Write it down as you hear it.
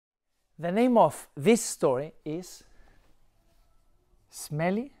The name of this story is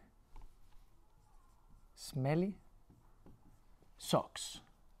Smelly Socks.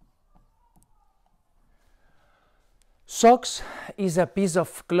 Socks is a piece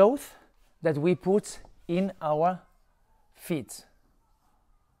of cloth that we put in our feet.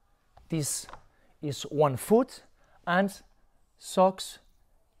 This is one foot, and socks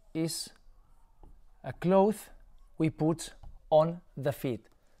is a cloth we put on the feet.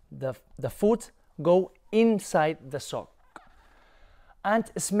 The foot go inside the sock. And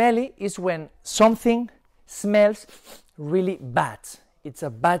smelly is when something smells really bad. It's a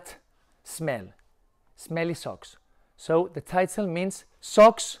bad smell. Smelly socks. So the title means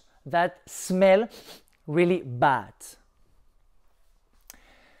socks that smell really bad.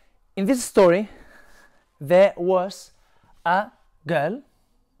 In this story, there was a girl,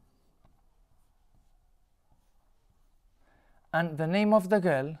 and the name of the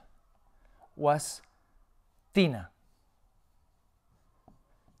girl was Tina.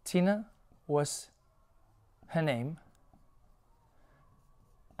 Tina was her name,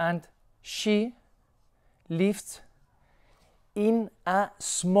 and she lived in a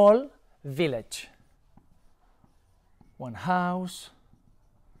small village. One house,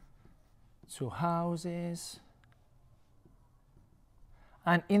 two houses,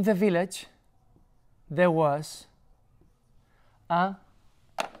 and in the village there was a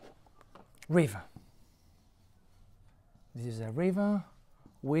river. This is a river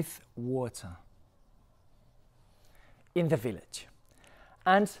with water in the village.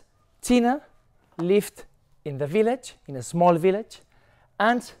 And Tina lived in the village, in a small village,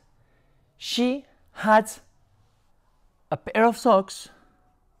 and she had a pair of socks,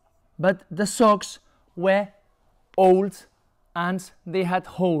 but the socks were old and they had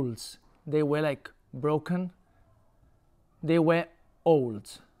holes. They were like broken. They were old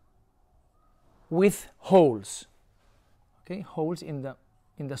with holes. Okay, holes in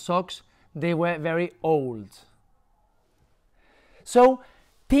the socks. They were very old. So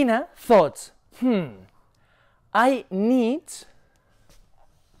Tina thought, I need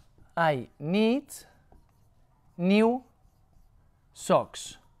new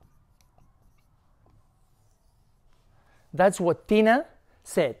socks. That's what Tina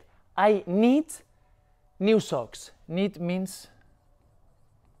said. I need new socks. Need means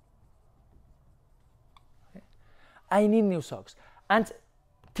I need new socks. And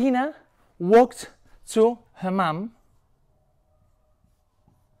Tina walked to her mom.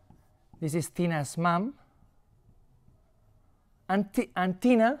 This is Tina's mom. And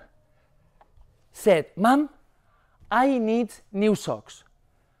Tina said, Mom, I need new socks.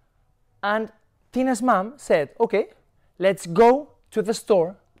 And Tina's mom said, okay, let's go to the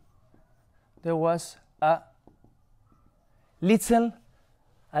store. There was a little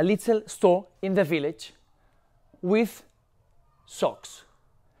store in the village with socks.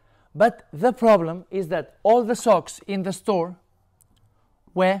 But the problem is that all the socks in the store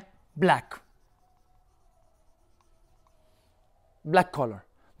were black. Black color.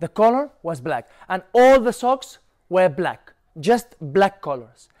 The color was black. And all the socks were black. Just black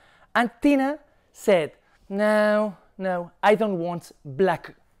colors. And Tina said, no, I don't want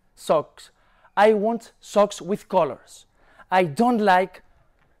black socks. I want socks with colors. I don't like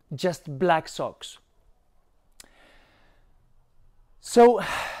just black socks. So,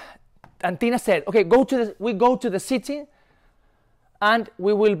 and Tina said, okay, we go to the city and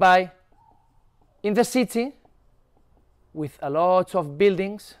we will buy in the city with a lot of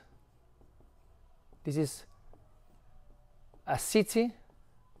buildings. This is a city.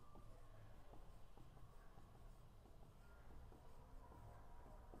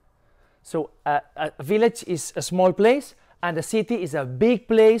 So a village is a small place and a city is a big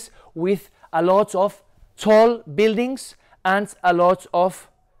place with a lot of tall buildings and a lot of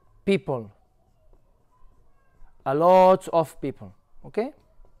people. A lot of people, okay?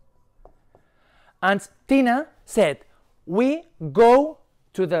 And Tina said, we go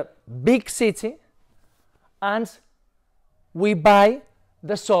to the big city and we buy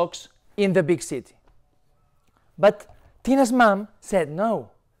the socks in the big city. But Tina's mom said, no,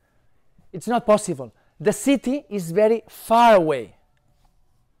 it's not possible. The city is very far away.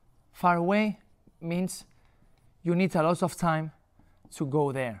 Far away means you need a lot of time to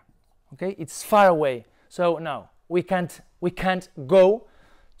go there. Okay, it's far away. So no, we can't go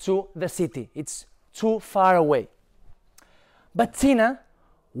to the city. It's too far away. But Tina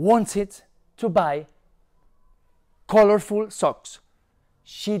wanted to buy colorful socks.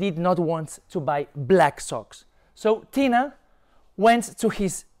 She did not want to buy black socks. So Tina went to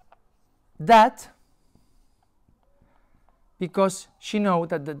his dad because she knew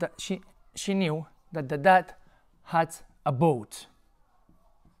that she knew that the dad had a boat.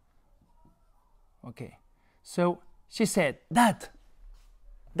 Okay, so she said, Dad,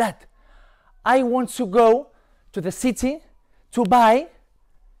 I want to go to the city to buy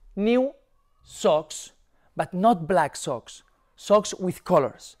new socks, but not black socks, socks with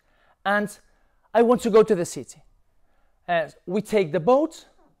colors. And I want to go to the city. We take the boat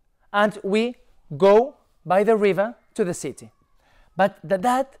and we go by the river to the city. But the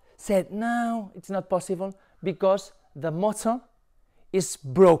dad said, no, it's not possible because the motor is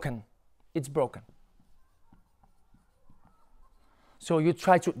broken. It's broken. So you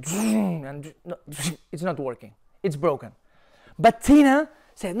try to, and it's not working. It's broken. But Tina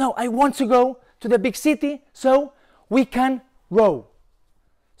said, no, I want to go to the big city so we can row.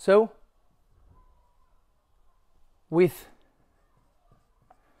 So with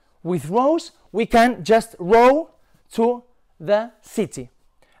rows, we can just row to the city.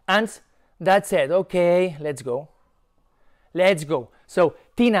 And Dad said, okay, let's go. Let's go. So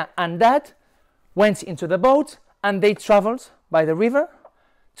Tina and Dad went into the boat and they traveled by the river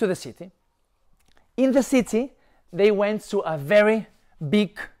to the city. In the city, they went to a very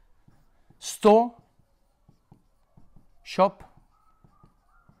big shop.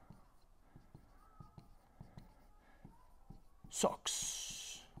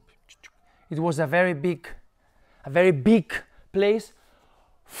 Socks. It was a very big place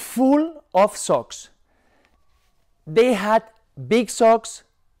full of socks. They had big socks,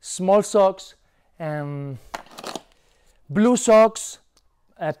 small socks, blue socks,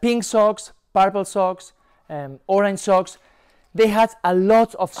 pink socks, purple socks, orange socks. They had a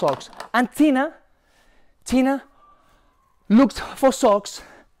lot of socks. And Tina looked for socks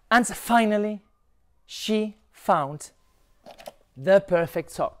and finally she found the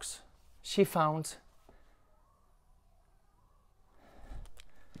perfect socks. She found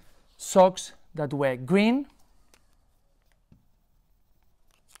socks that were green,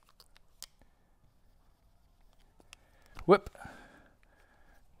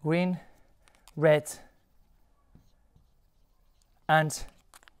 green, red, and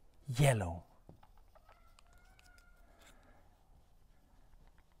yellow.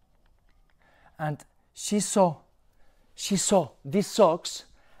 And she saw these socks,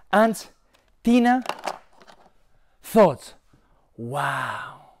 and Tina thought,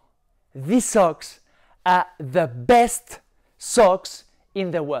 wow, these socks are the best socks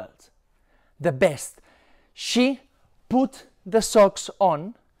in the world. The best. She put the socks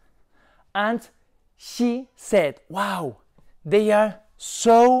on and she said, wow, they are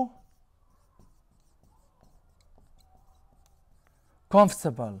so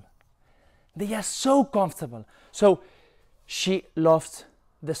comfortable. They are so comfortable. So she loved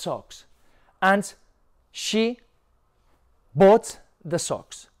the socks and she bought the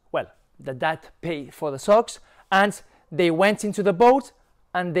socks. Well, the dad paid for the socks and they went into the boat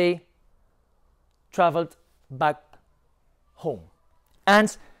and they traveled back home.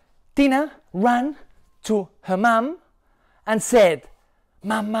 And Tina ran to her mom and said,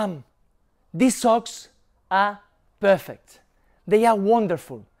 Mom, these socks are perfect. They are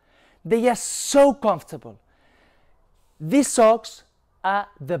wonderful. They are so comfortable. These socks are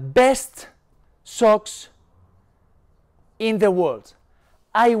the best socks in the world.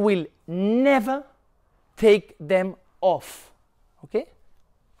 I will never take them off. Okay?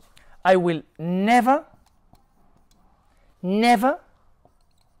 I will never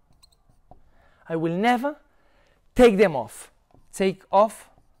take them off. Take off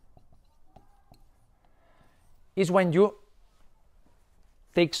is when you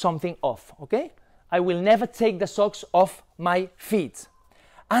take something off, okay? I will never take the socks off my feet.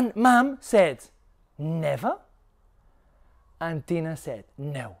 And Mom said, never? And Tina said,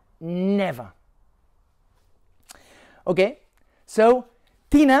 no, never. Okay, so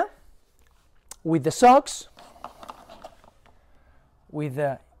Tina, with the socks, with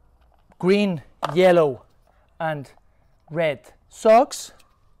the green, yellow, and red socks,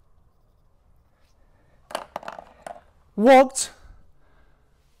 walked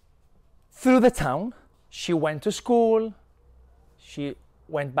through the town. She went to school, she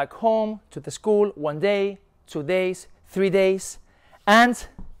went back home to the school 1 day, 2 days, 3 days, and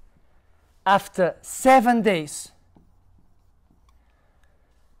after 7 days,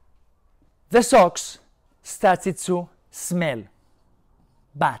 the socks started to smell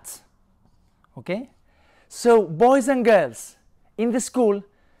bad. Okay? So boys and girls in the school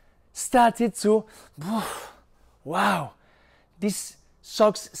started to, wow, these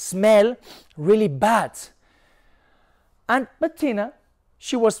socks smell really bad. But Tina,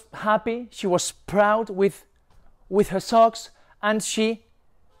 she was happy, she was proud with her socks, and she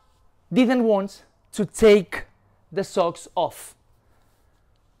didn't want to take the socks off.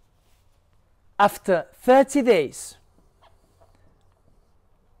 After 30 days,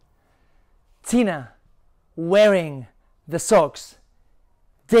 Tina wearing the socks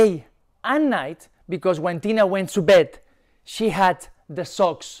day and night, because when Tina went to bed, she had the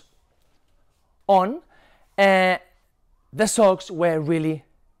socks on. The socks were really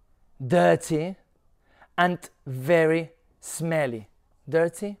dirty and very smelly.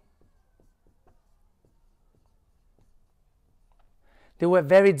 Dirty. They were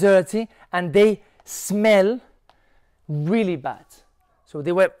very dirty and they smell really bad. So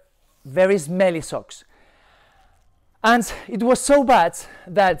they were very smelly socks. And it was so bad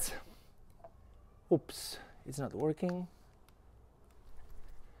that, oops, it's not working.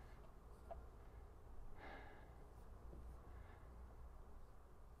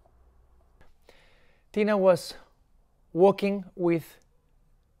 Tina was walking with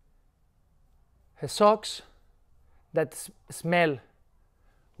her socks that smell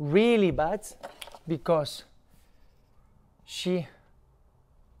really bad because she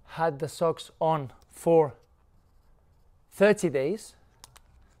had the socks on for 30 days.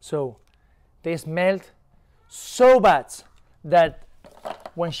 So they smelled so bad that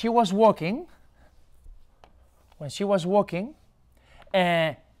when she was walking,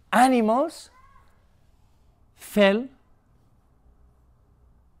 animals fell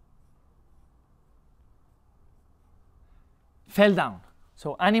down.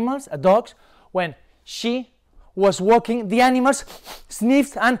 So animals, dogs, when she was walking, the animals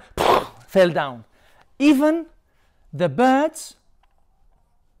sniffed and fell down. Even the birds,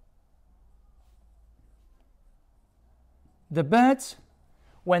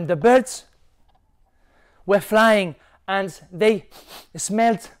 when the birds were flying and they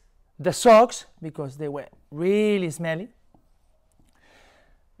smelled the socks, because they were really smelly,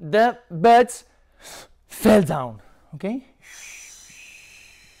 the birds fell down, okay?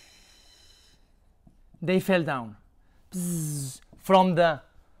 They fell down from the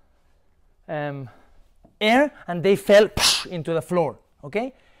air, and they fell into the floor,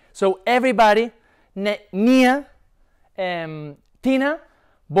 okay? So everybody near Tina,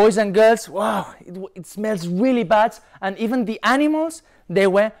 boys and girls, wow, it smells really bad, and even the animals, they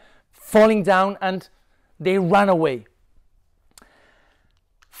were falling down and they ran away.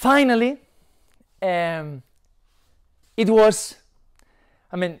 Finally, it was,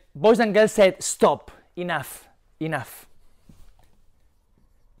 boys and girls said, stop, enough.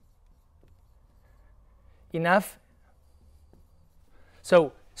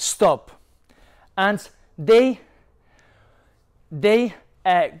 So stop. And they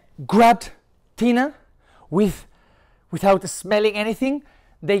grabbed Tina without smelling anything.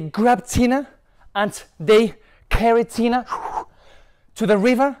 They grabbed Tina and they carried Tina to the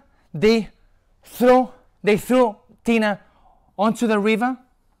river. They threw Tina onto the river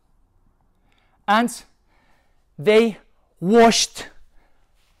and they washed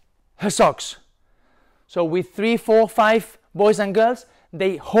her socks. So with 3, 4, 5 boys and girls,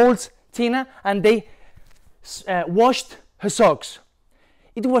 they hold Tina and they washed her socks.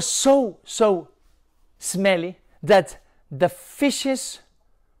 It was so smelly that the fishes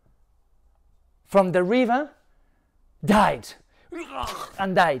from the river died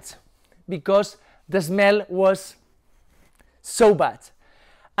because the smell was so bad.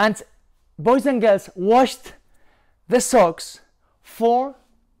 And boys and girls washed the socks for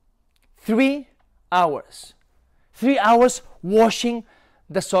 3 hours. 3 hours washing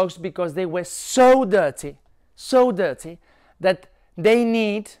the socks because they were so dirty that they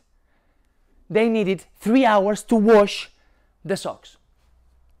needed 3 hours to wash the socks.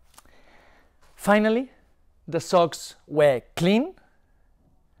 Finally, the socks were clean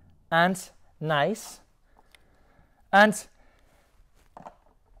and nice, and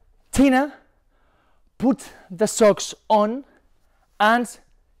Tina put the socks on, and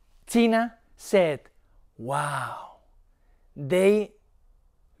Tina said, wow, they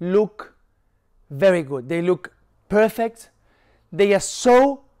look very good, they look perfect, they are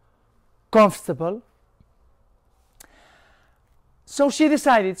so comfortable. So she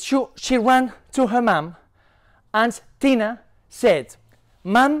decided, she ran to her mom, and Tina said,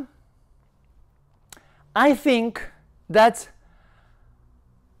 Mom, I think that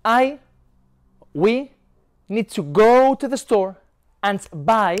we need to go to the store and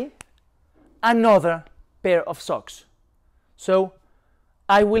buy another pair of socks. So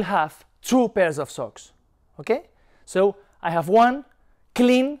I will have 2 pairs of socks, okay? So I have one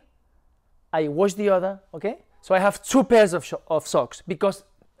clean, I wash the other, okay? So I have 2 pairs of socks, because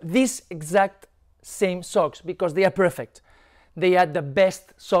these exact same socks, because they are perfect. they are the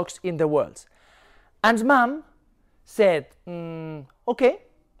best socks in the world. And mom said, okay,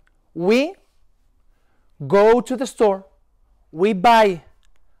 we go to the store, we buy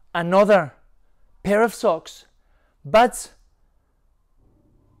another pair of socks, but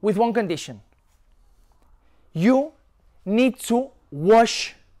with one condition. You need to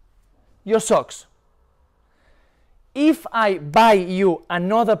wash your socks. If I buy you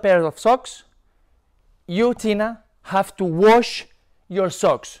another pair of socks, you, Tina, have to wash your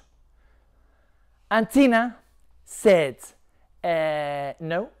socks. And Tina said,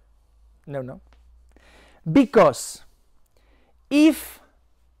 no, because if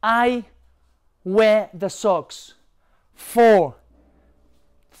I wear the socks for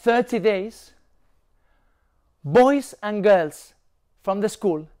 30 days, boys and girls from the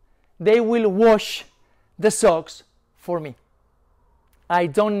school, they will wash the socks for me. I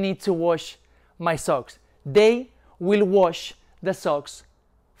don't need to wash my socks. They will wash the socks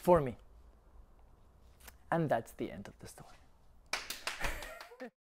for me. And that's the end of the story.